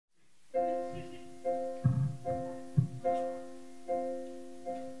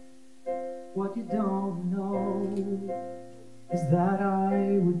don't know is that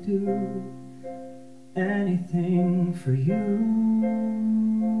I would do anything for you.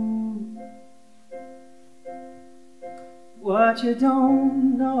 What you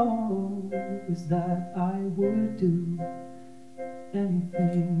don't know is that I would do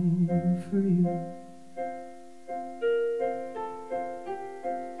anything for you.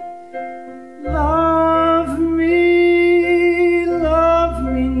 Love me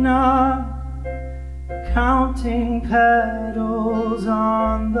not, counting petals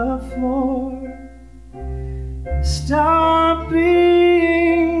on the floor. Stop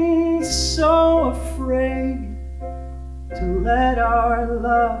being so afraid to let our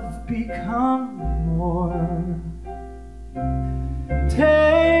love become more.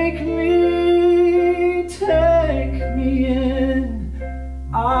 Take me in,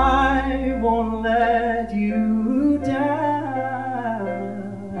 I won't let you down.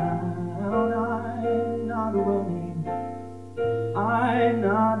 I'm not running, I'm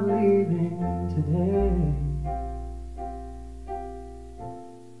not leaving today.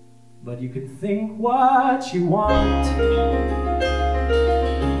 But you can think what you want.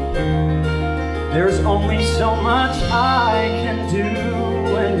 There's only so much I can do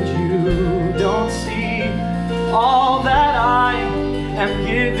when you don't see all that I am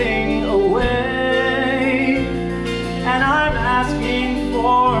giving away. And I'm asking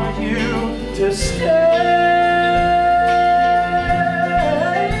for you to stay.